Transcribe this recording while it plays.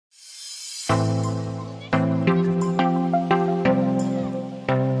Hey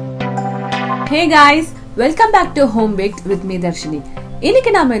guys, welcome back to HomeBaked with me Darshini.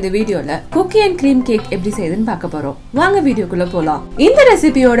 இன்னைக்கு நாம இந்த வீடியோல cookie and cream cake எப்படி செய்யறதுன்னு பார்க்க போறோம். வாங்க வீடியோக்குள்ள போலாம். இந்த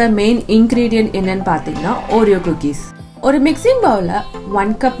ரெசிபியோட மெயின் இன்கிரிடியன்ட் என்னன்னு பாத்தீங்கன்னா Oreo cookies. ஒரு மிக்சிங் பவுல்ல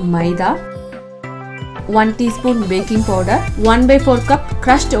 1 cup மைதா, 1 teaspoon baking powder, 1/4 cup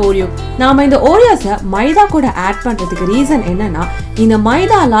crushed Oreo. நாம இந்த Oreos-ஐ மைதா கூட ஆட் பண்றதுக்கு ரீசன் என்னன்னா இந்த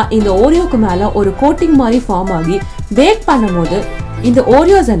மைதால இந்த Oreoக்கு மேல ஒரு கோட்டிங் மாதிரி ஃபார்ம் ஆகி பேக் பண்ணும்போது இந்த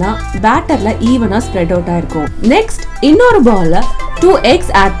Oreos எல்லாம் பேட்டர்ல ஈவனா ஸ்ப்ரெட் அவுட் ஆயிருக்கும். நெக்ஸ்ட் இன்னொரு பவுல்ல 2 eggs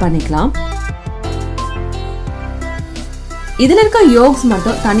ஆட் பண்ணிக்கலாம். இதுல இருக்க yolks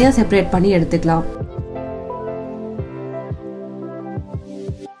மட்டும் தனியா செப்பரேட் பண்ணி எடுத்துக்கலாம்.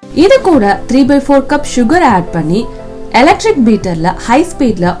 இது கூட 3/4 cup sugar ஆட் பண்ணி எலக்ட்ரிக் பீட்டர்ல ஹை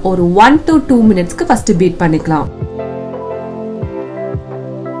ஸ்பீட்ல ஒரு 1 to 2 மினிட்ஸ்க்கு ஃபர்ஸ்ட் பீட் பண்ணிக்கலாம்.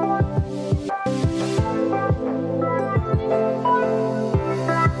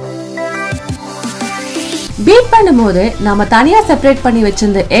 பீட் பண்ணும்போது நாம தனியா செப்பரேட் பண்ணி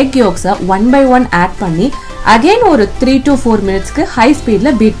வச்சிருந்த எக் யோக்ஸை 1 by 1 ஆட் பண்ணி அகைன் ஒரு 3 to 4 மினிட்ஸ்க்கு ஹை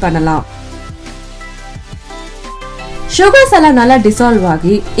ஸ்பீட்ல பீட் பண்ணலாம். சுகர்ஸ் எல்லாம் நல்லா டிசால்வ்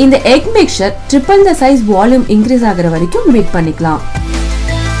ஆகி இந்த egg mixer triple the size volume increase ஆகுற வரைக்கும் பீட் பண்ணிக்கலாம்.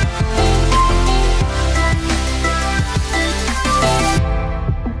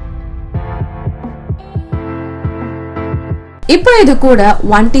 இப்போ இது கூட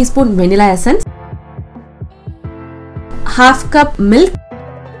 1 teaspoon vanilla essence, half cup milk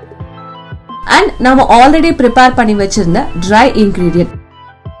and நாம ஆல்ரெடி ப்ரிப்பேர் பண்ணி வச்சிருந்த dry ingredient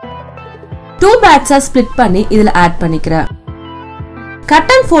 2 batches ஸ்ப்ளிட் பண்ணி இதுல ஆட் பண்ணிக்கிறேன்.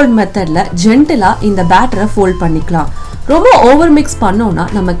 கட் அண்ட் ஃபோல்ட் மெத்தட்ல ஜென்டிலா இந்த பேட்டரை ஃபோல்ட் பண்ணிக்கலாம். ரொம்ப ஓவர் மிக்ஸ் பண்ணோம்னா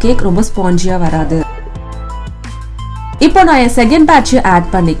நம்ம கேக் ரொம்ப ஸ்பாஞ்சியா வராது. இப்போ நான் செகண்ட் பேட்ச்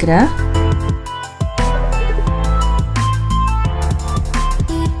ஆட் பண்ணிக்கிறேன்.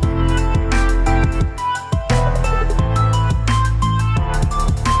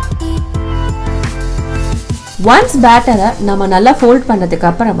 ஒன்ஸ் பேட்டரை நம்ம நல்லா ஃபோல்ட் பண்ணதுக்கு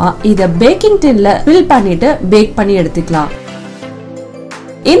அப்புறமா இத பேக்கிங் டின்ல ஃபில் பண்ணிட்டு பேக் பண்ணி எடுத்துக்கலாம்.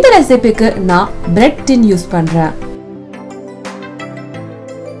 இந்த ரெசிபிக்கு நான் பிரெட் டின் யூஸ் பண்றேன்.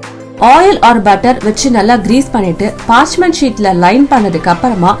 ஆயில் ஆர் பட்டர் வச்சு நல்லா கிரீஸ் பண்ணிட்டு பார்ச்மெண்ட் ஷீட்ல லைன் பண்ணதுக்கு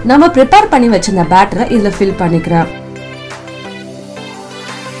அப்புறமா நம்ம ப்ரிப்பேர் பண்ணி வச்சிருந்த பேட்டரை இதுல ஃபில் பண்ணிக்கிறேன்.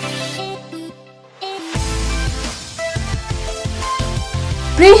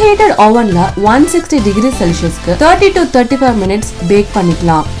 Preheated ovenல 160 degree Celsiusக்கு 30 to 35 minutes back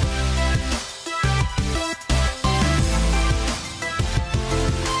பண்ணிக்கலாம்.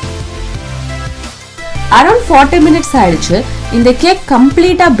 அரௌண்ட் 40 minutes ஆயிடுச்சு. இந்த கேக்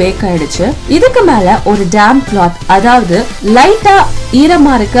கம்ப்ளீட்டா பேக் ஆயிடுச்சு. இதுக்கு மேல ஒரு டேம்ப் கிளாத், அதாவது லைட்டா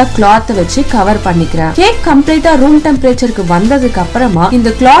ஈரமா இருக்க கிளாத் வச்சு கவர் பண்ணிக்கிறேன். கேக் கம்ப்ளீட்டா ரூம் டெம்பரேச்சருக்கு வந்ததுக்கு அப்புறமா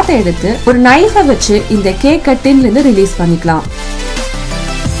இந்த கிளாத் எடுத்து ஒரு நைஃபை வச்சு இந்த கேக் டின்ல இருந்து ரிலீஸ் பண்ணிக்கலாம்.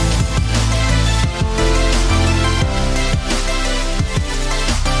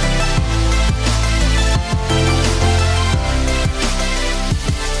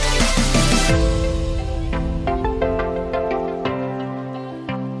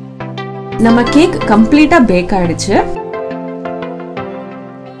 நம்ம கேக் கம்ப்ளீட்டா பேக் ஆயிடுச்சு.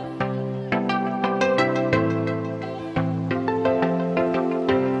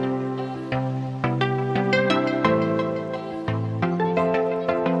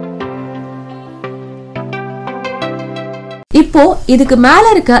 இப்போ இதுக்கு மேல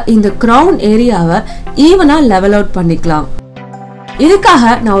இருக்க இந்த கிரவுன் ஏரியாவை ஈவனா லெவல் அவுட் பண்ணிக்கலாம்.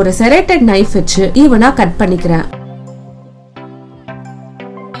 இதுக்காக நான் ஒரு செரேட்டட் நைஃப் வச்சு ஈவனா கட் பண்ணிக்கிறேன்.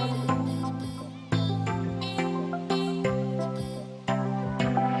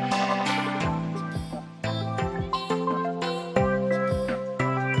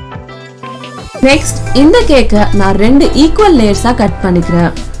 நெக்ஸ்ட் இந்த கேக்க நான் 2 ஈக்குவல் லேயர்ஸா கட்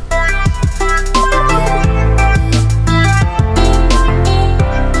பண்ணிக்கிறேன்.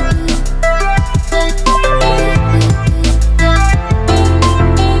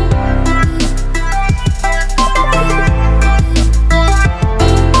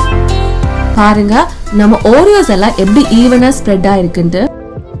 பாருங்க நம்ம ஓரியோஸ் எல்லாம் எப்படி ஈவனா ஸ்ப்ரெட் ஆயிருக்குன்னு.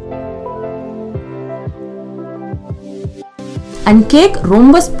 அண்ட் கேக்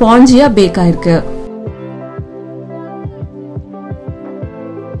ரொம்ப ஸ்பாஞ்சியா பேக் ஆயிருக்கு.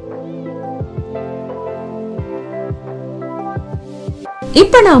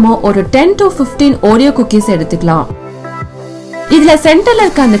 இப்ப நாம ஒரு 10 to 15 Oreo cookies எடுத்துக்கலாம். இதுல சென்டர்ல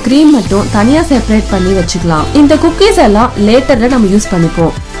இருக்க அந்த கிரீம் மட்டும் தனியா செப்பரேட் பண்ணி வச்சுக்கலாம். இந்த குக்கீஸ் எல்லாம் லேட்டர்ல நம்ம யூஸ்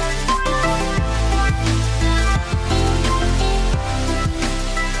பண்ணிப்போம்.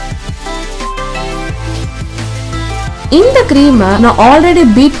 இந்த cream நான் ஆல்ரெடி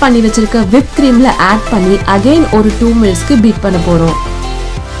பீட் பண்ணி வச்சிருக்க whipped creamல ஆட் பண்ணி again ஒரு 2 minutesக்கு பீட் பண்ண போறோம்.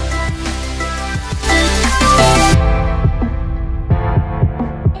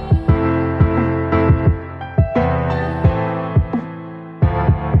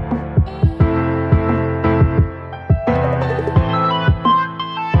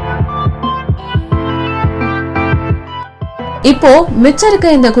 இப்போ மிச்சம் இருக்க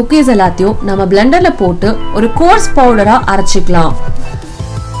இந்த குக்கீஸ் எல்லாத்தையும் நம்ம பிளெண்டர்ல போட்டு ஒரு கோர்ஸ் பவுடரா அரைச்சிக்கலாம்.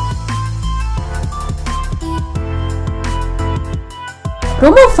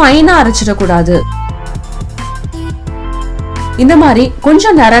 ரொம்ப ஃபைனா அரைச்சிட கூடாது. இந்த மாதிரி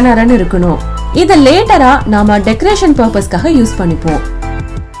கொஞ்சம் நரநரன்னு இருக்கணும். இத லேட்டரா நாம டெக்கரேஷன் பர்பஸ்க்காக யூஸ் பண்ணிப்போம்.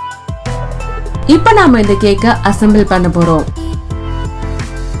 இப்போ நாம இந்த கேக்க அசெம்பிள் பண்ண போறோம்.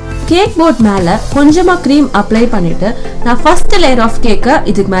 கேக் போர்ட் மேல கொஞ்சமா cream அப்ளை பண்ணிட்டு நான் ஃபர்ஸ்ட் லேயர் ஆஃப் கேக்க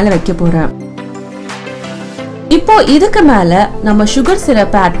இதுக்கு மேல வைக்க போறேன். இப்போ இதுக்கு மேல நம்ம சுகர்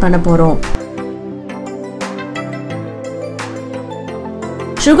சிரப் ஆட் பண்ண போறோம்.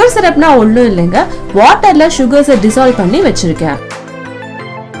 சுகர் சிரப்னா ஒண்ணும் இல்லைங்க, வாட்டர்ல சுகர்ஸை டிசால்வ் பண்ணி வச்சிருக்கேன்.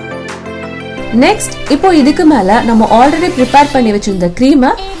 நெக்ஸ்ட் இப்போ இதுக்கு மேல நம்ம ஆல்ரெடி ப்ரிப்பேர் பண்ணி வச்சிருந்த cream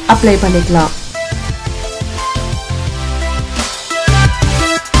அப்ளை பண்ணிக்கலாம்.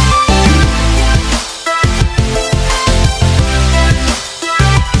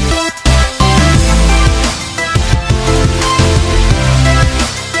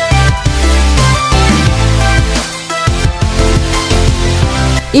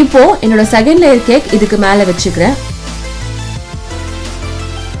 இப்போ என்னோட செகண்ட் லேயர் கேக் இதுக்கு மேல வச்சுக்கிறேன்.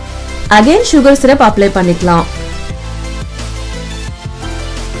 அகைன் சுகர் சிரப் அப்ளை பண்ணிக்கலாம்.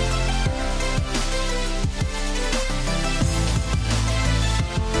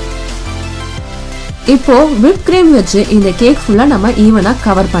 இப்போ whipped cream வச்சு இந்த கேக் ஃபுல்லா நம்ம ஈவனா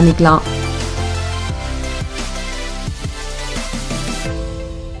கவர் பண்ணிக்கலாம்.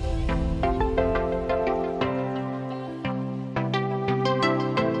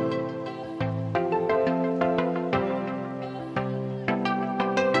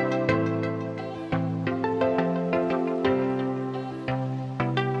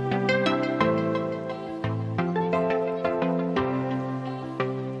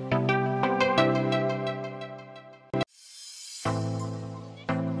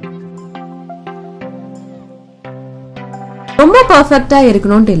 ரொம்ப பெர்ஃபெக்ட்டா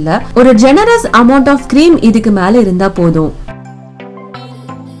இருக்கணும்னு இல்ல, ஒரு ஜெனரஸ் அமௌண்ட் ஆஃப் cream இதுக்கு மேல இருந்தா போதும்.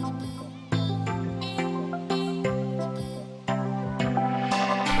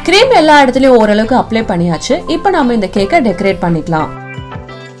 cream எல்லா இடத்துலயும் ஓரளவுக்கு அப்ளை பண்ணியாச்சு. இப்போ நாம இந்த கேக்க டெக்கரேட் பண்ணிக்கலாம்.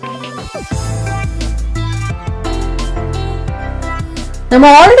 நம்ம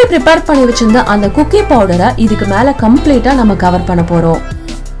ஆல்ரெடி ப்ரிப்பேர் பண்ணி வச்சிருந்த அந்த குக்கி பவுடரை இதுக்கு மேல கம்ப்ளீட்டா நம்ம கவர் பண்ண போறோம்.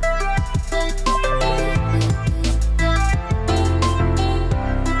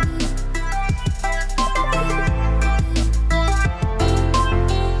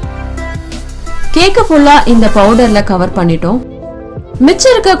 கேக்க ஃபுல்லா இந்த பவுடர்ல கவர் பண்ணிட்டோம்.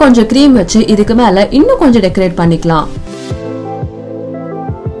 மிச்சம் இருக்க கொஞ்சம் cream வச்சு இதுக்கு மேல இன்னும் கொஞ்சம் டெக்கரேட் பண்ணிக்கலாம்.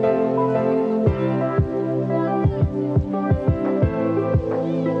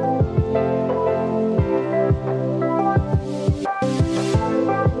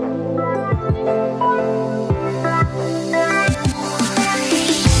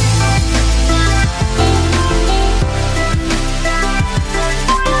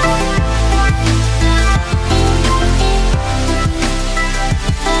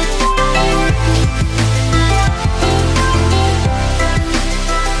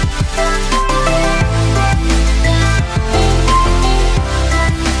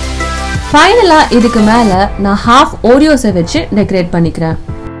 ஃபைனலா இதுக்கு மேல நான் ஹாஃப் ஓரியோஸை வச்சு டெக்கரேட் பண்ணிக்கிறேன்.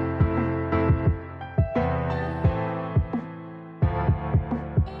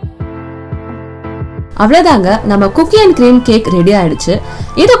 அவ்வளவுதாங்க, நம்ம cookie and cream cake ready ஆயிடுச்சு.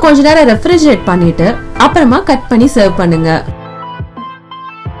 இதை கொஞ்ச நேரம் ரெஃப்ரிஜரேட் பண்ணிட்டு அப்புறமா கட் பண்ணி சர்வ் பண்ணுங்க.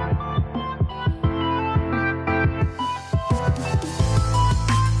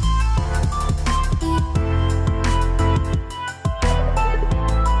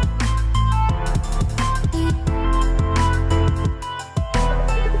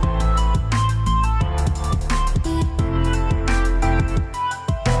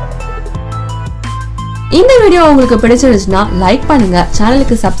 இந்த வீடியோ உங்களுக்கு பிடிச்சிருந்துச்சுன்னா லைக் பண்ணுங்க,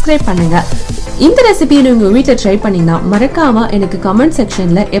 சேனலுக்கு சப்ஸ்கிரைப் பண்ணுங்க. இந்த ரெசிபியை நீங்க வீட்ல ட்ரை பண்ணீங்கன்னா மறக்காம எனக்கு கமெண்ட்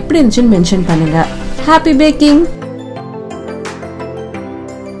செக்ஷன்ல எப்படி இருந்துச்சுன்னு மென்ஷன் பண்ணுங்க. Happy packing!